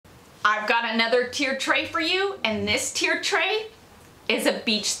I've got another tiered tray for you, and this tiered tray is a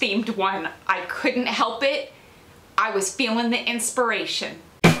beach themed one. I couldn't help it. I was feeling the inspiration.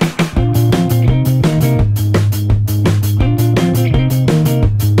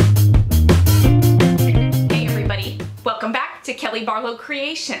 Hey everybody, welcome back to Kelly Barlow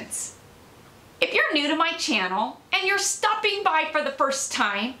Creations. If you're new to my channel and you're stopping by for the first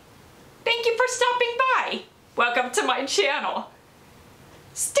time, thank you for stopping by. Welcome to my channel.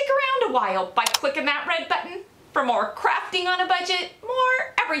 Stick around a while by clicking that red button for more crafting on a budget,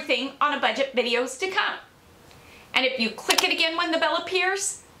 more everything on a budget videos to come. And if you click it again when the bell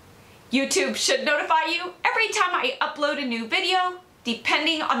appears, YouTube should notify you every time I upload a new video,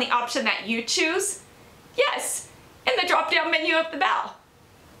 depending on the option that you choose. Yes, in the drop-down menu of the bell.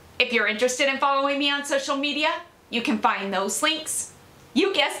 If you're interested in following me on social media, you can find those links,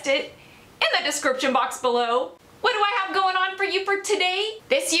 you guessed it, in the description box below. What do I have going on for you for today?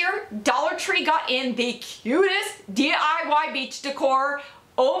 This year, Dollar Tree got in the cutest DIY beach decor.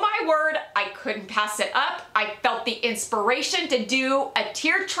 Oh my word, I couldn't pass it up. I felt the inspiration to do a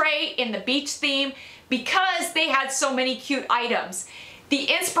tiered tray in the beach theme because they had so many cute items. The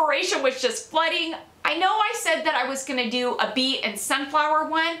inspiration was just flooding. I know I said that I was gonna do a bee and sunflower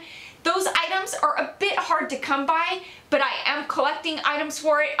one. Those items are a bit hard to come by, but I am collecting items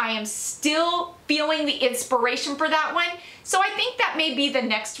for it. I am still feeling the inspiration for that one. So I think that may be the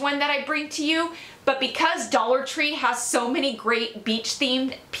next one that I bring to you. But because Dollar Tree has so many great beach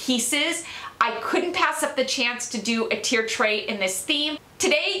themed pieces, I couldn't pass up the chance to do a tiered tray in this theme.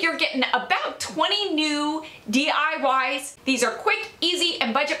 Today, you're getting about 20 new DIYs. These are quick, easy,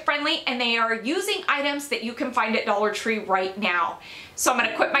 and budget friendly, and they are using items that you can find at Dollar Tree right now. So I'm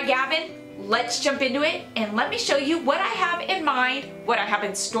gonna quit my gabbing, let's jump into it, and let me show you what I have in mind, what I have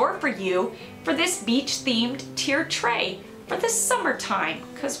in store for you for this beach-themed tiered tray for the summertime,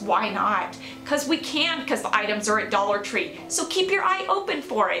 because why not? Because we can, because the items are at Dollar Tree. So keep your eye open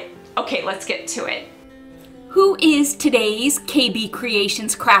for it. Okay, let's get to it. Who is today's KB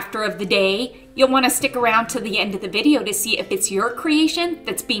Creations Crafter of the Day? You'll want to stick around to the end of the video to see if it's your creation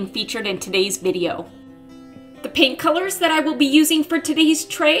that's being featured in today's video. The paint colors that I will be using for today's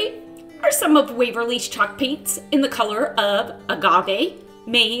tray are some of Waverly's chalk paints in the color of agave,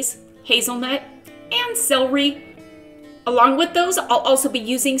 maize, hazelnut, and celery. Along with those, I'll also be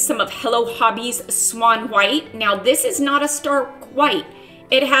using some of Hello Hobby's Swan White. Now this is not a stark white.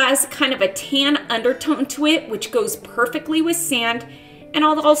 It has kind of a tan undertone to it, which goes perfectly with sand, and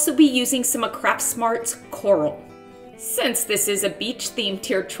I'll also be using some of Craft Smart's Coral. Since this is a beach-themed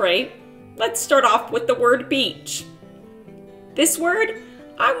tiered tray, let's start off with the word beach. This word,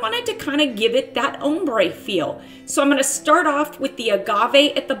 I wanted to kind of give it that ombre feel. So I'm going to start off with the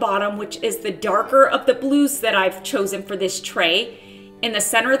agave at the bottom, which is the darker of the blues that I've chosen for this tray. In the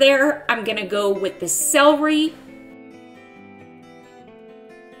center there, I'm going to go with the celery.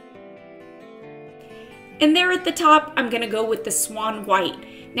 And there at the top, I'm gonna go with the Swan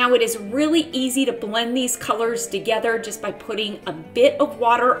White. Now it is really easy to blend these colors together just by putting a bit of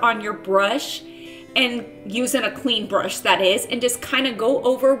water on your brush and using a clean brush, that is, and just kind of go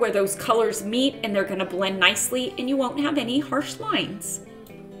over where those colors meet and they're gonna blend nicely and you won't have any harsh lines.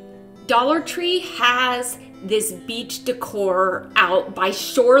 Dollar Tree has this beach decor out by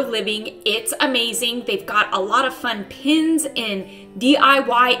Shore Living. It's amazing. They've got a lot of fun pins and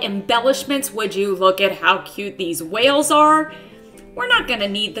DIY embellishments. Would you look at how cute these whales are? We're not gonna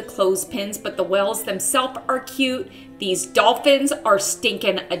need the clothespins, but the whales themselves are cute. These dolphins are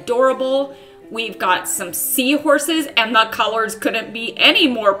stinking adorable. We've got some seahorses and the colors couldn't be any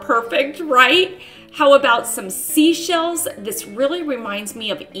more perfect, right? How about some seashells? This really reminds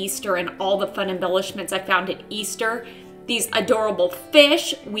me of Easter and all the fun embellishments I found at Easter. These adorable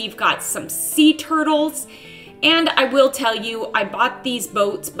fish. We've got some sea turtles. And I will tell you, I bought these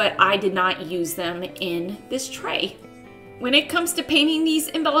boats, but I did not use them in this tray. When it comes to painting these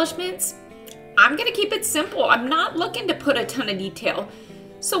embellishments, I'm gonna keep it simple. I'm not looking to put a ton of detail.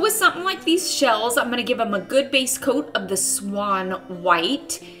 So with something like these shells, I'm gonna give them a good base coat of the Swan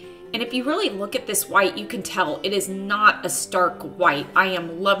White. And if you really look at this white, you can tell it is not a stark white. I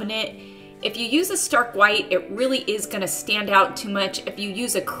am loving it. If you use a stark white, it really is gonna stand out too much. If you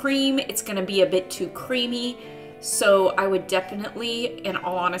use a cream, it's gonna be a bit too creamy. So I would definitely, in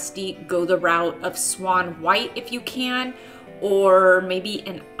all honesty, go the route of Swan White if you can, or maybe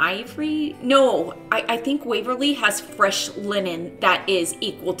an ivory. No, I think Waverly has fresh linen that is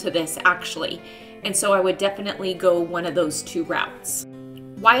equal to this actually. And so I would definitely go one of those two routes.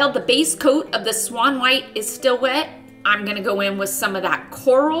 While the base coat of the Swan White is still wet, I'm gonna go in with some of that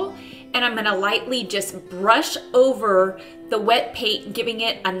coral and I'm gonna lightly just brush over the wet paint, giving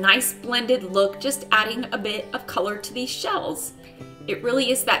it a nice blended look, just adding a bit of color to these shells. It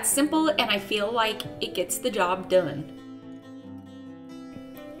really is that simple, and I feel like it gets the job done.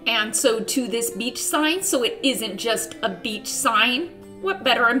 And so to this beach sign, so it isn't just a beach sign, what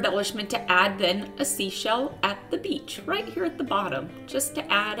better embellishment to add than a seashell at the beach, right here at the bottom, just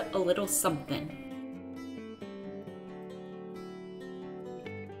to add a little something.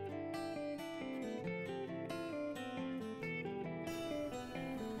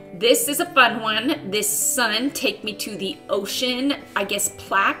 This is a fun one. This sun, take me to the ocean, I guess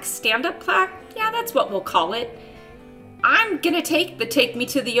plaque, stand-up plaque? Yeah, that's what we'll call it. I'm gonna take the take me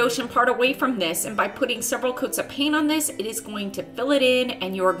to the ocean part away from this, and by putting several coats of paint on this, it is going to fill it in,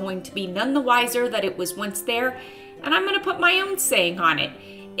 and you're going to be none the wiser that it was once there, and I'm gonna put my own saying on it.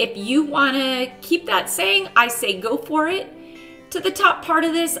 If you wanna keep that saying, I say go for it. To the top part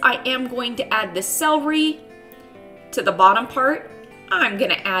of this, I am going to add the celery. To the bottom part, I'm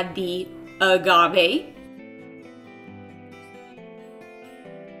gonna add the agave.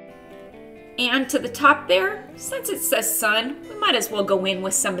 And to the top there, since it says sun, we might as well go in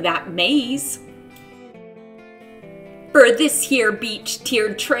with some of that maize. For this here beach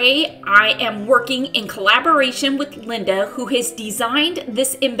tiered tray, I am working in collaboration with Linda, who has designed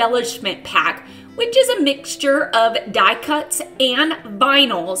this embellishment pack, which is a mixture of die cuts and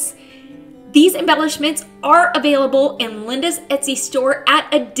vinyls. These embellishments are available in Linda's Etsy store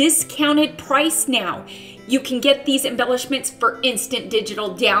at a discounted price now. You can get these embellishments for instant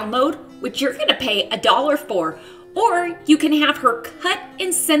digital download, which you're gonna pay $1 for, or you can have her cut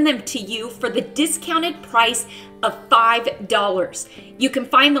and send them to you for the discounted price of $5. You can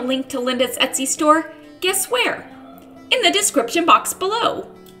find the link to Linda's Etsy store, guess where? In the description box below.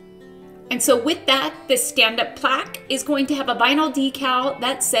 And so with that, this stand-up plaque is going to have a vinyl decal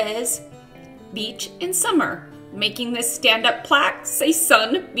that says beach in summer, making this stand-up plaque say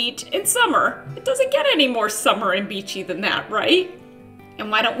sun, beach, and summer. It doesn't get any more summer and beachy than that, right? And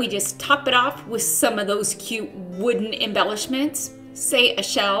why don't we just top it off with some of those cute wooden embellishments, say a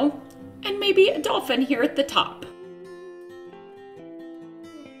shell, and maybe a dolphin here at the top.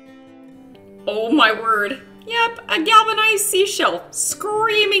 Oh my word, yep, a galvanized seashell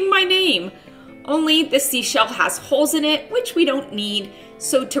screaming my name. Only the seashell has holes in it, which we don't need.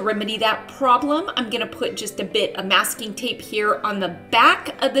 So to remedy that problem, I'm gonna put just a bit of masking tape here on the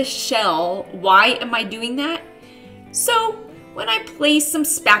back of the shell. Why am I doing that? So when I place some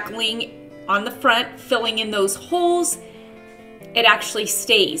spackling on the front, filling in those holes, it actually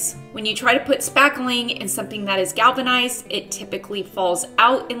stays. When you try to put spackling in something that is galvanized, it typically falls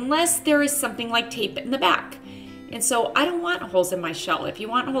out unless there is something like tape in the back. And so I don't want holes in my shell. If you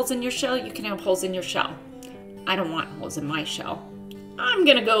want holes in your shell, you can have holes in your shell. I don't want holes in my shell. I'm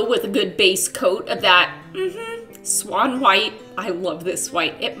gonna go with a good base coat of that swan white. I love this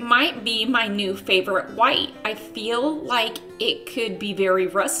white. It might be my new favorite white. I feel like it could be very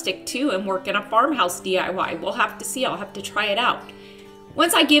rustic too and work in a farmhouse DIY. We'll have to see. I'll have to try it out.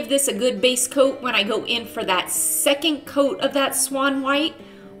 Once I give this a good base coat, when I go in for that second coat of that swan white,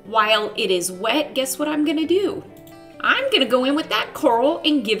 while it is wet, guess what I'm gonna do? I'm gonna go in with that coral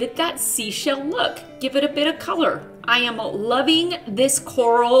and give it that seashell look. Give it a bit of color. I am loving this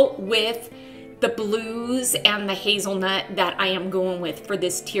coral with the blues and the hazelnut that I am going with for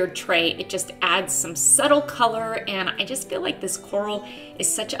this tiered tray. It just adds some subtle color, and I just feel like this coral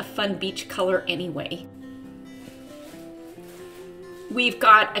is such a fun beach color anyway. We've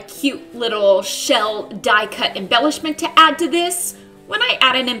got a cute little shell die cut embellishment to add to this. When I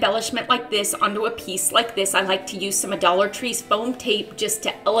add an embellishment like this onto a piece like this, I like to use some Dollar Tree's foam tape just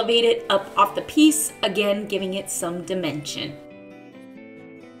to elevate it up off the piece, again, giving it some dimension.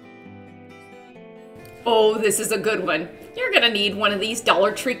 Oh, this is a good one. You're gonna need one of these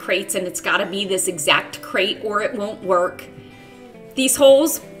Dollar Tree crates, and it's gotta be this exact crate or it won't work. These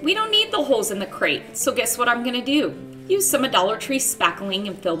holes, we don't need the holes in the crate, so guess what I'm gonna do? Use some Dollar Tree spackling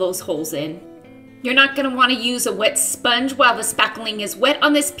and fill those holes in. You're not gonna wanna use a wet sponge while the spackling is wet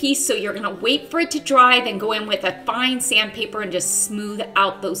on this piece, so you're gonna wait for it to dry, then go in with a fine sandpaper and just smooth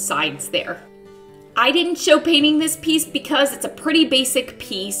out those sides there. I didn't show painting this piece because it's a pretty basic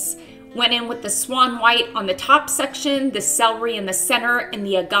piece. Went in with the swan white on the top section, the celery in the center, and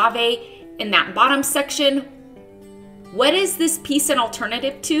the agave in that bottom section. What is this piece an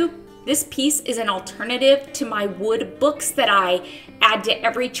alternative to? This piece is an alternative to my wood books that I add to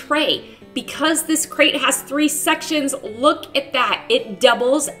every tray. Because this crate has 3 sections, look at that. It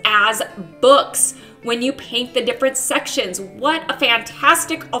doubles as books when you paint the different sections. What a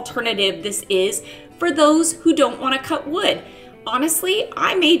fantastic alternative this is for those who don't want to cut wood. Honestly,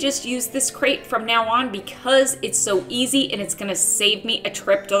 I may just use this crate from now on because it's so easy and it's gonna save me a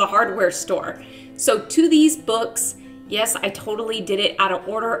trip to the hardware store. So to these books, yes, I totally did it out of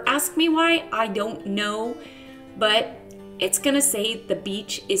order. Ask me why, I don't know, but it's gonna say the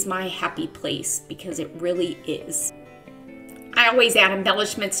beach is my happy place because it really is. I always add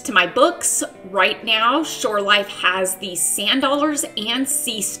embellishments to my books. Right now, Shore Life has the Sand Dollars and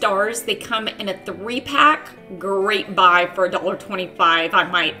Sea Stars. They come in a 3-pack. Great buy for $1.25, I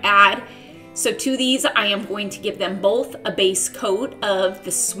might add. So to these, I am going to give them both a base coat of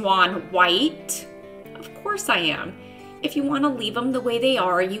the Swan White. Of course I am. If you want to leave them the way they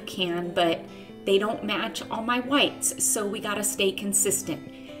are, you can, but they don't match all my whites, so we gotta stay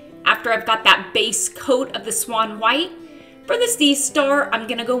consistent. After I've got that base coat of the Swan White, for the Sea Star, I'm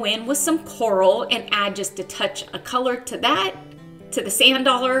gonna go in with some coral and add just a touch of color to that. To the Sand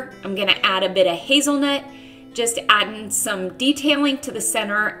Dollar, I'm gonna add a bit of hazelnut, just adding some detailing to the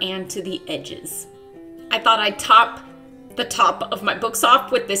center and to the edges. I thought I'd top the top of my books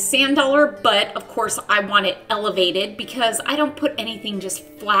off with this Sand Dollar, but of course I want it elevated because I don't put anything just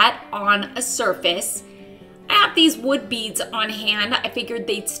flat on a surface. I have these wood beads on hand. I figured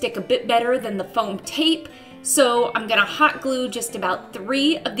they'd stick a bit better than the foam tape. So I'm gonna hot glue just about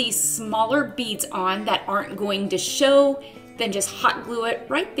 3 of these smaller beads on that aren't going to show, then just hot glue it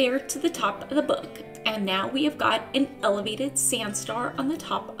right there to the top of the book. And now we have got an elevated sand star on the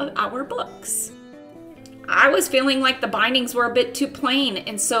top of our books. I was feeling like the bindings were a bit too plain,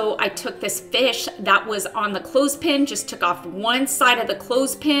 and so I took this fish that was on the clothespin, just took off one side of the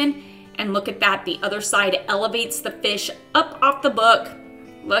clothespin, and look at that, the other side elevates the fish up off the book.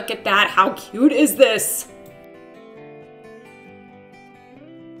 Look at that, how cute is this?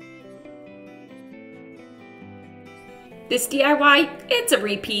 This DIY, it's a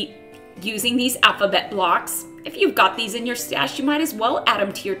repeat, using these alphabet blocks. If you've got these in your stash, you might as well add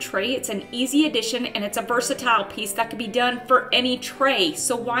them to your tray. It's an easy addition and it's a versatile piece that can be done for any tray,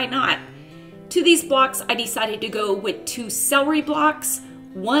 so why not? To these blocks, I decided to go with 2 celery blocks,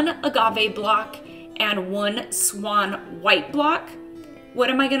 1 agave block, and 1 swan white block. What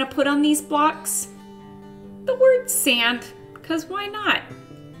am I gonna put on these blocks? The word sand, because why not?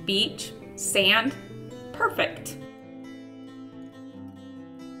 Beach, sand, perfect.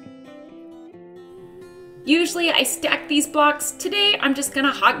 Usually I stack these blocks. Today I'm just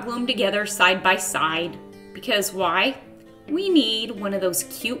gonna hot glue them together side by side. Because why? We need one of those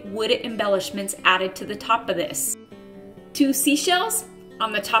cute wood embellishments added to the top of this. 2 seashells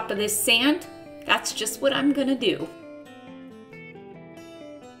on the top of this sand. That's just what I'm gonna do.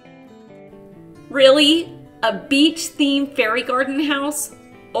 Really? A beach-themed fairy garden house?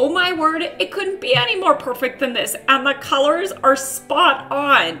 Oh my word, it couldn't be any more perfect than this, and the colors are spot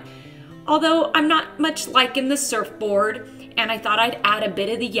on. Although I'm not much liking the surfboard, and I thought I'd add a bit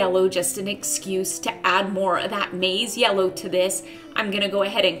of the yellow, just an excuse to add more of that maize yellow to this. I'm gonna go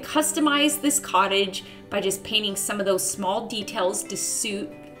ahead and customize this cottage by just painting some of those small details to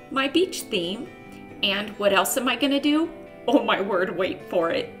suit my beach theme. And what else am I gonna do? Oh my word, wait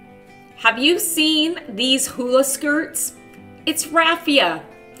for it. Have you seen these hula skirts? It's raffia,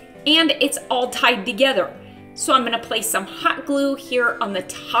 and it's all tied together. So I'm gonna place some hot glue here on the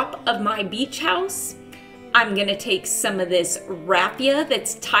top of my beach house. I'm gonna take some of this raffia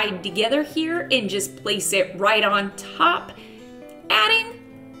that's tied together here and just place it right on top, adding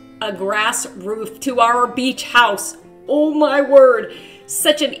a grass roof to our beach house. Oh my word,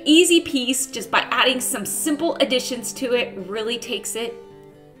 such an easy piece. Just by adding some simple additions to it really takes it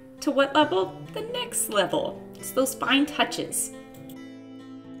to what level? The next level. It's those fine touches.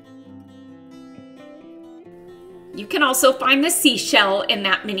 You can also find the seashell in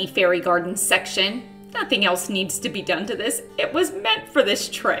that mini fairy garden section. Nothing else needs to be done to this. It was meant for this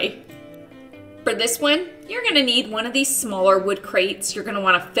tray. For this one, you're gonna need one of these smaller wood crates. You're gonna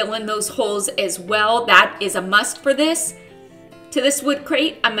wanna fill in those holes as well. That is a must for this. To this wood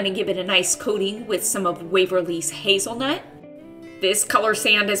crate, I'm gonna give it a nice coating with some of Waverly's hazelnut. This color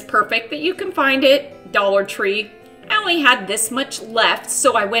sand is perfect, that you can find it, Dollar Tree. I only had this much left,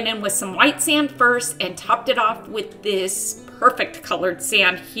 so I went in with some white sand first and topped it off with this perfect colored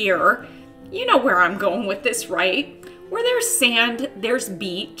sand here. You know where I'm going with this, right? Where there's sand, there's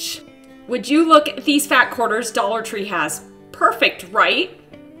beach. Would you look at these fat quarters Dollar Tree has? Perfect, right?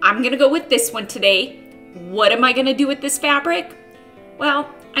 I'm gonna go with this one today. What am I gonna do with this fabric? Well,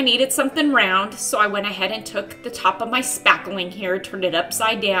 I needed something round, so I went ahead and took the top of my spackling here, turned it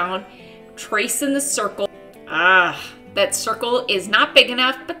upside down, tracing the circle. That circle is not big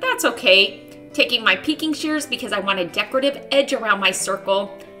enough, but that's okay. Taking my peeking shears because I want a decorative edge around my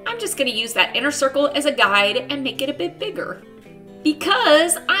circle, I'm just gonna use that inner circle as a guide and make it a bit bigger.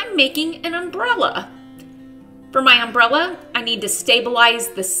 Because I'm making an umbrella. For my umbrella, I need to stabilize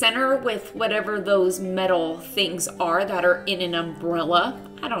the center with whatever those metal things are that are in an umbrella.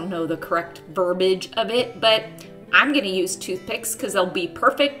 I don't know the correct verbiage of it, but I'm gonna use toothpicks because they'll be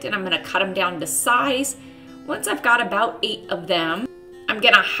perfect, and I'm gonna cut them down to size. Once I've got about 8 of them, I'm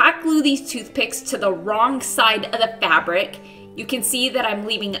gonna hot glue these toothpicks to the wrong side of the fabric. You can see that I'm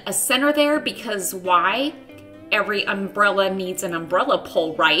leaving a center there because why? Every umbrella needs an umbrella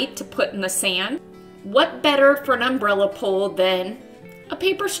pole, right, to put in the sand. What better for an umbrella pole than a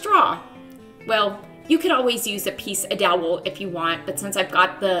paper straw? Well, you could always use a piece of dowel if you want, but since I've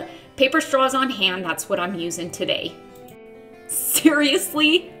got the paper straws on hand, that's what I'm using today.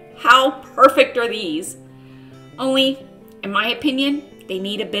 Seriously, how perfect are these? Only, in my opinion, they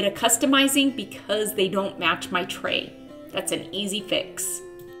need a bit of customizing because they don't match my tray. That's an easy fix.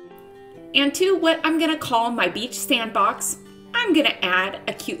 And to what I'm gonna call my beach sandbox, I'm gonna add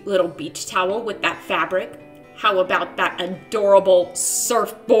a cute little beach towel with that fabric. How about that adorable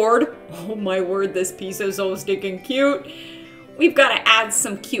surfboard? Oh my word, this piece is so stinking cute. We've gotta add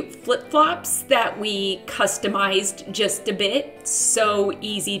some cute flip-flops that we customized just a bit. So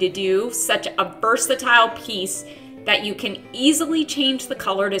easy to do, such a versatile piece that you can easily change the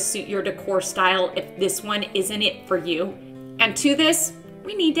color to suit your decor style if this one isn't it for you. And to this,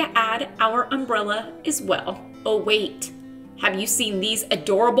 we need to add our umbrella as well. Oh wait. Have you seen these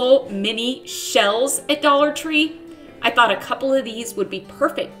adorable mini shells at Dollar Tree? I thought a couple of these would be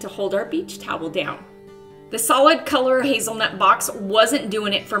perfect to hold our beach towel down. The solid color hazelnut box wasn't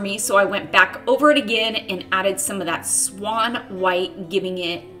doing it for me, so I went back over it again and added some of that swan white, giving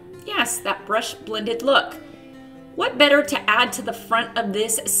it, yes, that brush blended look. What better to add to the front of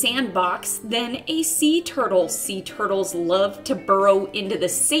this sandbox than a sea turtle? Sea turtles love to burrow into the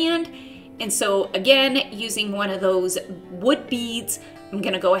sand. And so again, using one of those wood beads, I'm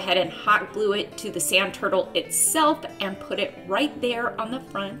gonna go ahead and hot glue it to the sand turtle itself and put it right there on the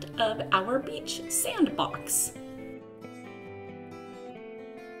front of our beach sandbox.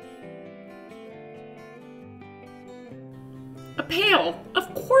 A pail.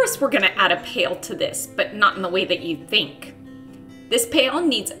 Of course we're gonna add a pail to this, but not in the way that you think. This pail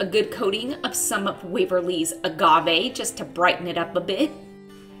needs a good coating of some of Waverly's agave just to brighten it up a bit.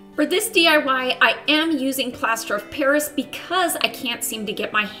 For this DIY, I am using plaster of Paris because I can't seem to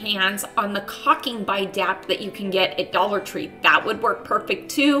get my hands on the caulking by DAP that you can get at Dollar Tree. That would work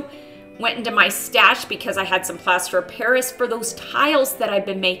perfect too. Went into my stash because I had some plaster of Paris for those tiles that I've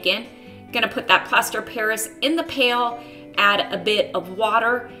been making. Gonna put that plaster of Paris in the pail, add a bit of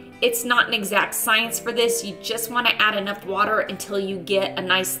water. It's not an exact science for this. You just want to add enough water until you get a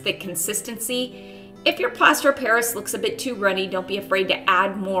nice thick consistency. If your plaster of Paris looks a bit too runny, don't be afraid to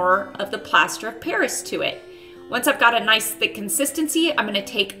add more of the plaster of Paris to it. Once I've got a nice thick consistency, I'm going to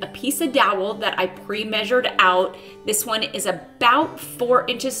take a piece of dowel that I pre-measured out. This one is about 4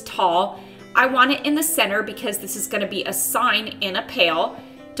 inches tall. I want it in the center because this is going to be a sign in a pail.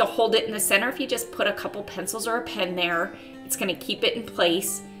 To hold it in the center, if you just put a couple pencils or a pen there, it's going to keep it in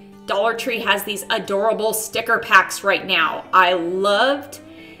place. Dollar Tree has these adorable sticker packs right now. I loved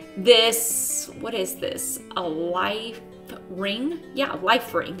this. What is this? A life ring? Yeah,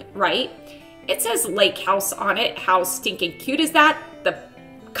 life ring, right? It says Lake House on it. How stinking cute is that? The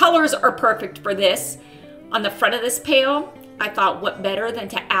colors are perfect for this. On the front of this pail, I thought what better than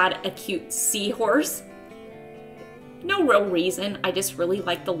to add a cute seahorse. No real reason, I just really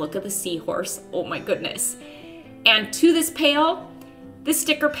like the look of the seahorse. Oh my goodness. And to this pail, this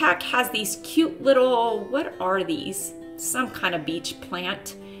sticker pack has these cute little, what are these? Some kind of beach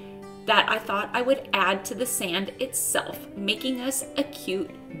plant that I thought I would add to the sand itself, making us a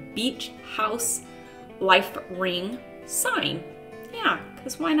cute beach house life ring sign. Yeah,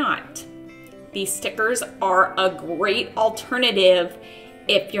 because why not? These stickers are a great alternative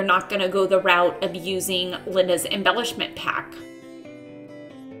if you're not going to go the route of using Linda's embellishment pack.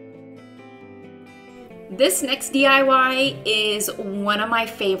 This next DIY is one of my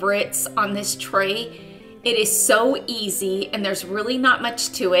favorites on this tray. It is so easy and there's really not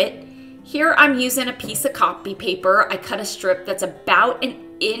much to it. Here I'm using a piece of copy paper. I cut a strip that's about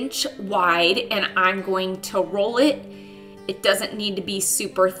 1 inch wide and I'm going to roll it. It doesn't need to be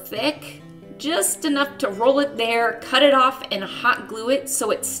super thick, just enough to roll it there, cut it off and hot glue it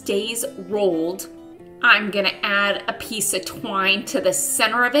so it stays rolled. I'm gonna add a piece of twine to the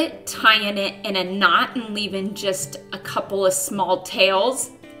center of it, tying it in a knot and leaving just a couple of small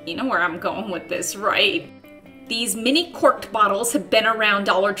tails. You know where I'm going with this, right? These mini corked bottles have been around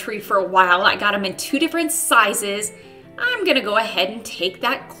Dollar Tree for a while. I got them in 2 different sizes. I'm gonna go ahead and take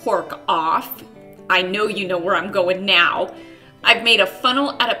that cork off. I know you know where I'm going now. I've made a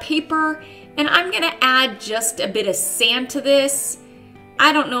funnel out of paper, and I'm gonna add just a bit of sand to this.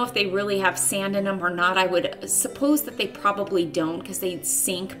 I don't know if they really have sand in them or not. I would suppose that they probably don't because they'd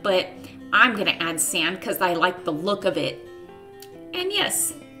sink, but I'm gonna add sand because I like the look of it. And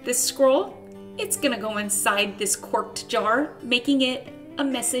yes, this scroll, it's gonna go inside this corked jar, making it a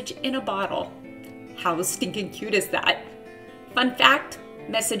message in a bottle. How stinking cute is that? Fun fact,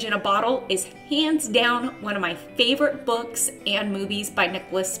 Message in a Bottle is hands down one of my favorite books and movies by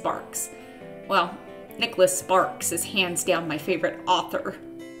Nicholas Sparks. Well, Nicholas Sparks is hands down my favorite author.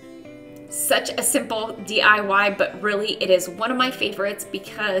 Such a simple DIY, but really it is one of my favorites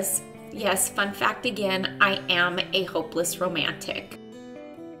because, yes, fun fact again, I am a hopeless romantic.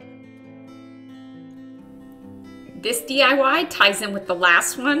 This DIY ties in with the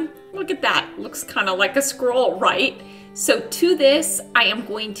last one. Look at that, looks kind of like a scroll, right? So to this, I am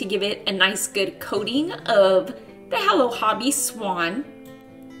going to give it a nice good coating of the Hello Hobby Swan.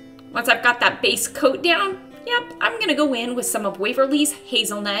 Once I've got that base coat down, yep, I'm gonna go in with some of Waverly's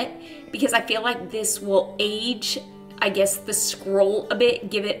Hazelnut because I feel like this will age, I guess, the scroll a bit,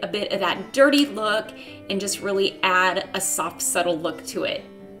 give it a bit of that dirty look, and just really add a soft, subtle look to it.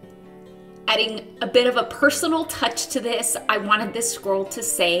 Adding a bit of a personal touch to this, I wanted this scroll to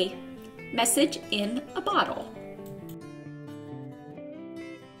say, Message in a Bottle.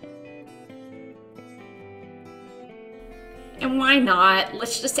 And why not?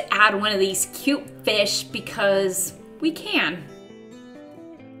 Let's just add one of these cute fish because we can.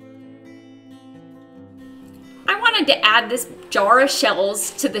 I wanted to add this jar of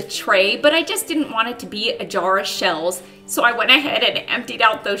shells to the tray, but I just didn't want it to be a jar of shells. So I went ahead and emptied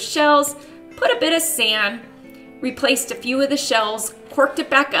out those shells, put a bit of sand, replaced a few of the shells, corked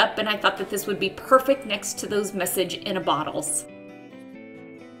it back up, and I thought that this would be perfect next to those Message in a Bottles.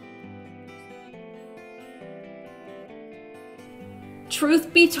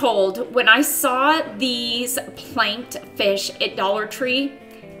 Truth be told, when I saw these planked fish at Dollar Tree,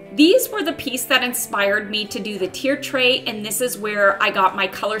 these were the piece that inspired me to do the tier tray, and this is where I got my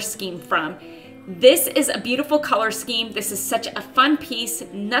color scheme from. This is a beautiful color scheme. This is such a fun piece.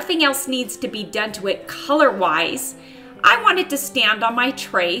 Nothing else needs to be done to it color-wise. I want it to stand on my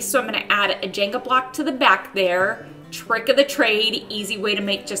tray, so I'm gonna add a Jenga block to the back there. Trick of the trade, easy way to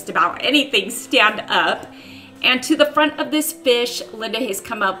make just about anything stand up. And to the front of this fish, Linda has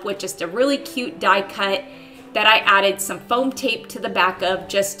come up with just a really cute die cut that I added some foam tape to the back of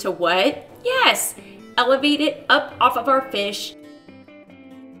just to what? Yes, elevate it up off of our fish.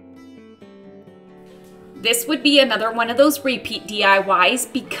 This would be another one of those repeat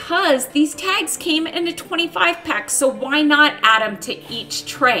DIYs because these tags came in a 25 pack, so why not add them to each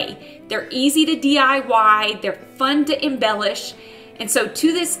tray? They're easy to DIY, they're fun to embellish, and so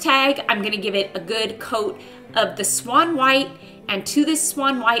to this tag, I'm gonna give it a good coat of the swan white, and to this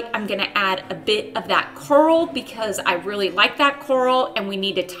swan white I'm gonna add a bit of that coral because I really like that coral and we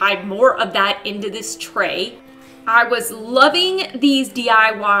need to tie more of that into this tray. I was loving these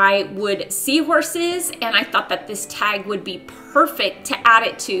DIY wood seahorses, and I thought that this tag would be perfect to add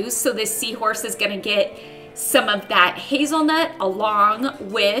it to. So this seahorse is gonna get some of that hazelnut along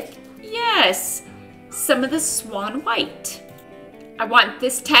with, yes, some of the swan white. I want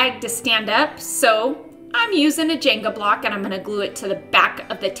this tag to stand up, so I'm using a Jenga block and I'm gonna glue it to the back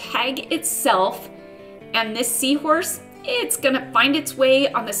of the tag itself. And this seahorse, it's gonna find its way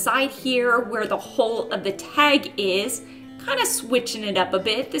on the side here where the hole of the tag is, kind of switching it up a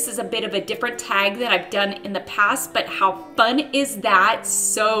bit. This is a bit of a different tag that I've done in the past, but how fun is that?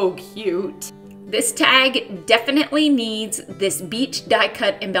 So cute. This tag definitely needs this beach die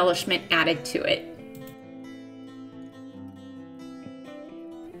cut embellishment added to it.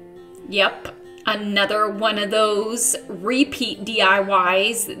 Yep. Another one of those repeat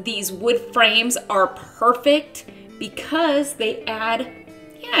DIYs. These wood frames are perfect because they add,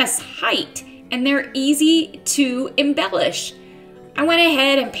 yes, height, and they're easy to embellish. I went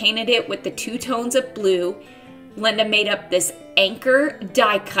ahead and painted it with the 2 tones of blue. Linda made up this anchor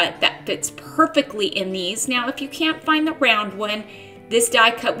die cut that fits perfectly in these. Now, if you can't find the round one, this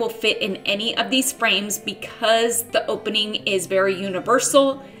die cut will fit in any of these frames because the opening is very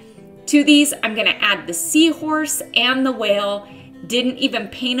universal. To these, I'm gonna add the seahorse and the whale. Didn't even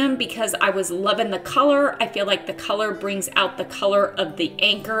paint them because I was loving the color. I feel like the color brings out the color of the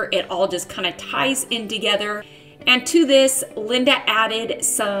anchor. It all just kind of ties in together. And to this, Linda added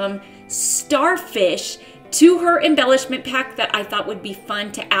some starfish to her embellishment pack that I thought would be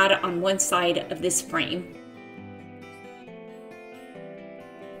fun to add on one side of this frame.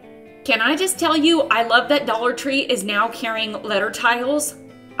 Can I just tell you, I love that Dollar Tree is now carrying letter tiles.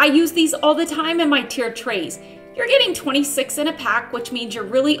 I use these all the time in my tier trays. You're getting 26 in a pack, which means you're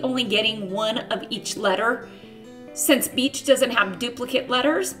really only getting one of each letter. Since beach doesn't have duplicate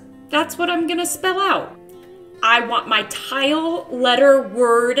letters, that's what I'm gonna spell out. I want my tile letter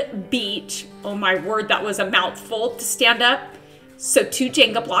word beach, oh my word, that was a mouthful, to stand up. So 2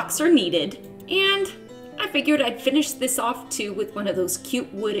 Jenga blocks are needed. And I figured I'd finish this off too with one of those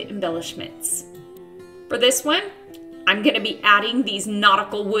cute wood embellishments. For this one, I'm gonna be adding these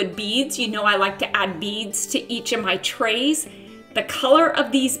nautical wood beads. You know I like to add beads to each of my trays. The color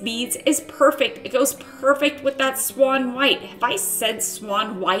of these beads is perfect. It goes perfect with that swan white. Have I said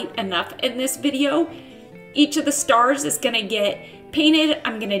swan white enough in this video? Each of the stars is gonna get painted.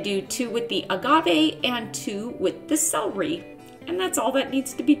 I'm gonna do 2 with the agave and 2 with the celery. And that's all that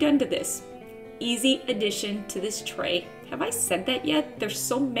needs to be done to this. Easy addition to this tray. Have I said that yet? There's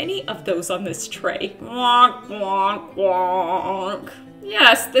so many of those on this tray. Wonk, wonk, wonk.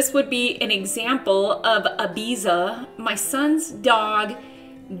 Yes, this would be an example of Ibiza, my son's dog,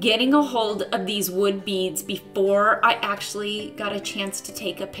 getting a hold of these wood beads before I actually got a chance to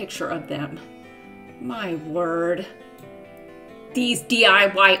take a picture of them. My word. These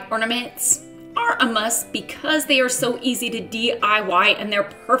DIY ornaments are a must because they are so easy to DIY and they're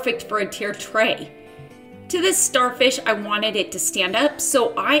perfect for a tier tray. To this starfish, I wanted it to stand up,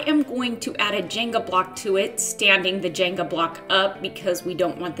 so I am going to add a Jenga block to it, standing the Jenga block up because we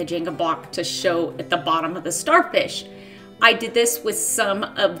don't want the Jenga block to show at the bottom of the starfish. I did this with some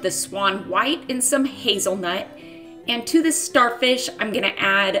of the swan white and some hazelnut. And to this starfish, I'm gonna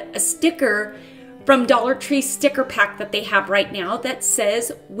add a sticker from Dollar Tree sticker pack that they have right now that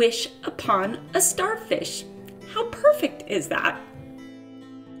says, "Wish upon a starfish." How perfect is that?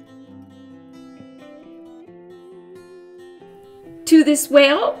 To this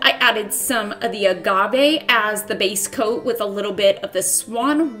whale, I added some of the agave as the base coat with a little bit of the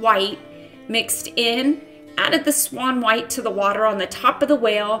swan white mixed in. Added the swan white to the water on the top of the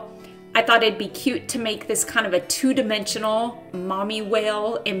whale. I thought it'd be cute to make this kind of a 2-dimensional mommy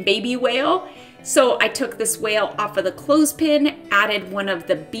whale and baby whale. So I took this whale off of the clothespin, added one of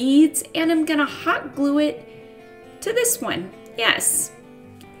the beads, and I'm gonna hot glue it to this one. Yes.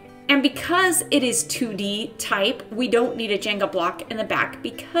 And because it is 2D type, we don't need a Jenga block in the back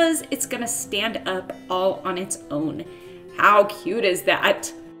because it's gonna stand up all on its own. How cute is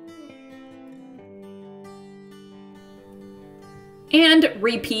that? And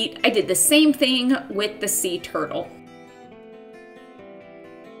repeat, I did the same thing with the sea turtle.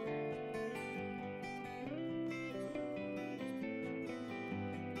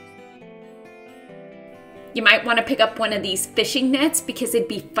 You might want to pick up one of these fishing nets because it'd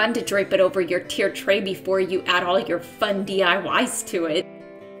be fun to drape it over your tier tray before you add all your fun DIYs to it.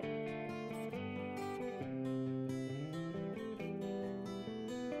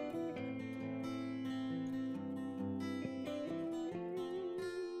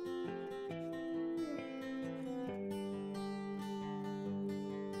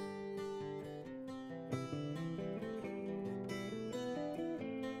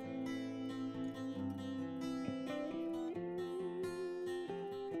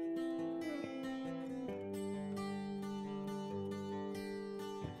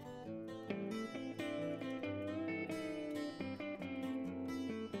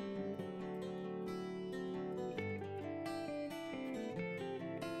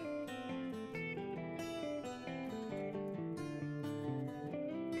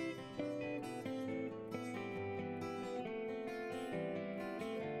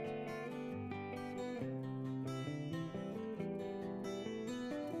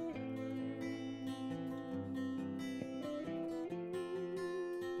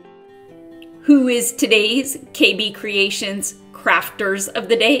 Who is today's KB Creations crafters of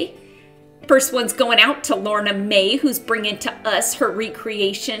the day? First one's going out to Lorna May, who's bringing to us her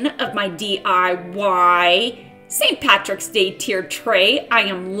recreation of my DIY St. Patrick's Day tier tray. I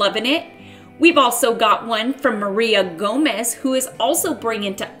am loving it. We've also got one from Maria Gomez, who is also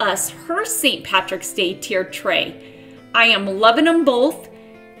bringing to us her St. Patrick's Day tier tray. I am loving them both.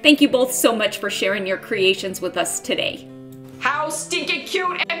 Thank you both so much for sharing your creations with us today. How stinking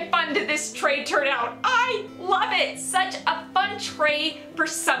cute and fun did this tray turn out? I love it! Such a fun tray for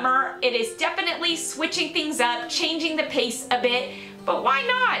summer. It is definitely switching things up, changing the pace a bit, but why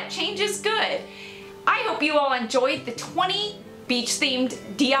not? Change is good. I hope you all enjoyed the 20 beach-themed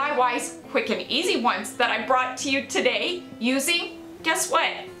DIYs, quick and easy ones that I brought to you today using, guess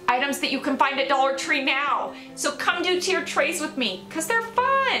what? Items that you can find at Dollar Tree now. So come do tier trays with me, because they're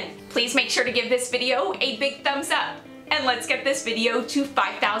fun. Please make sure to give this video a big thumbs up. And let's get this video to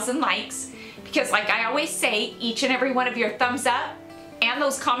 5,000 likes, because like I always say, each and every one of your thumbs up and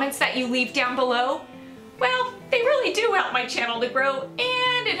those comments that you leave down below well, they really do help my channel to grow,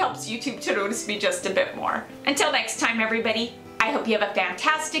 and it helps YouTube to notice me just a bit more. Until next time, everybody, I hope you have a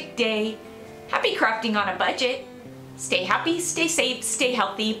fantastic day. Happy crafting on a budget. Stay happy, stay safe, stay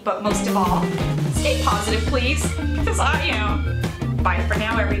healthy, but most of all, stay positive, please, because I am. Bye for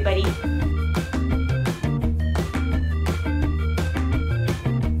now, everybody.